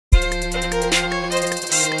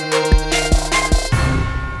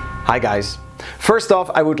Hi guys! First off,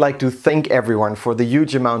 I would like to thank everyone for the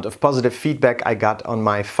huge amount of positive feedback I got on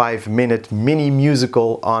my 5-minute mini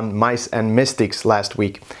musical on Mice and Mystics last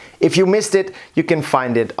week. If you missed it, you can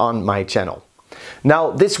find it on my channel.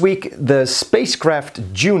 Now, this week the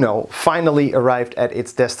spacecraft JUNO finally arrived at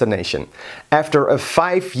its destination. After a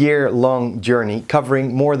 5-year-long journey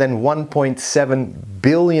covering more than 1.7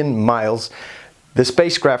 billion miles, the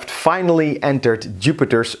spacecraft finally entered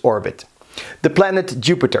Jupiter's orbit. The planet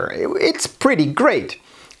Jupiter, it's pretty great.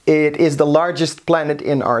 It is the largest planet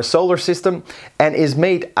in our solar system and is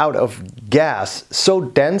made out of gas so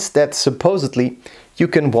dense that supposedly you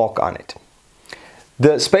can walk on it.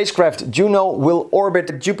 The spacecraft JUNO will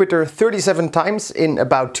orbit Jupiter 37 times in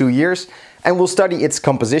about 2 years and will study its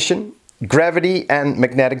composition, gravity and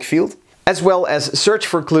magnetic field, as well as search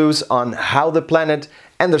for clues on how the planet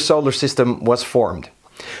and the solar system was formed.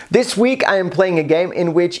 This week I am playing a game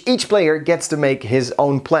in which each player gets to make his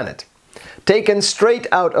own planet. Taken straight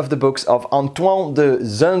out of the books of Antoine de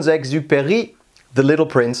Saint-exuperys, The Little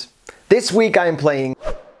Prince. This week I am playing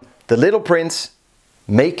The Little Prince,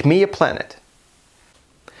 Make Me a Planet.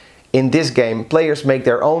 In this game, players make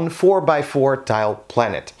their own 4x4 tile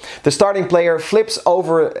planet. The starting player flips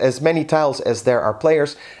over as many tiles as there are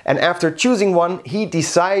players, and after choosing one, he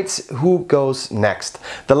decides who goes next.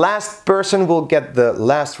 The last person will get the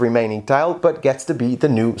last remaining tile, but gets to be the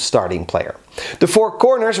new starting player. The 4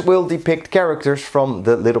 corners will depict characters from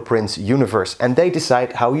the Little Prince universe, and they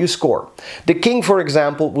decide how you score. The king, for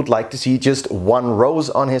example, would like to see just 1 rose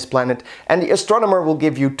on his planet, and the astronomer will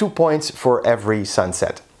give you 2 points for every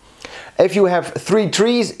sunset. If you have 3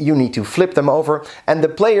 trees, you need to flip them over, and the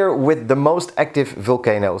player with the most active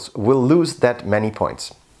volcanoes will lose that many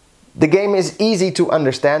points. The game is easy to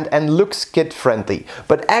understand and looks kid-friendly,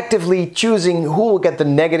 but actively choosing who will get the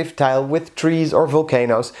negative tile with trees or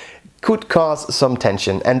volcanoes could cause some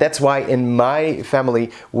tension, and that's why in my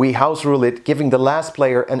family we house rule it, giving the last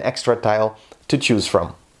player an extra tile to choose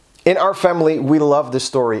from. In our family we love the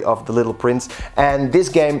story of The Little Prince, and this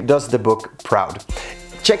game does the book proud.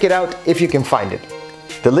 Check it out if you can find it.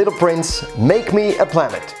 The Little Prince, Make Me a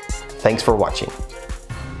Planet. Thanks for watching.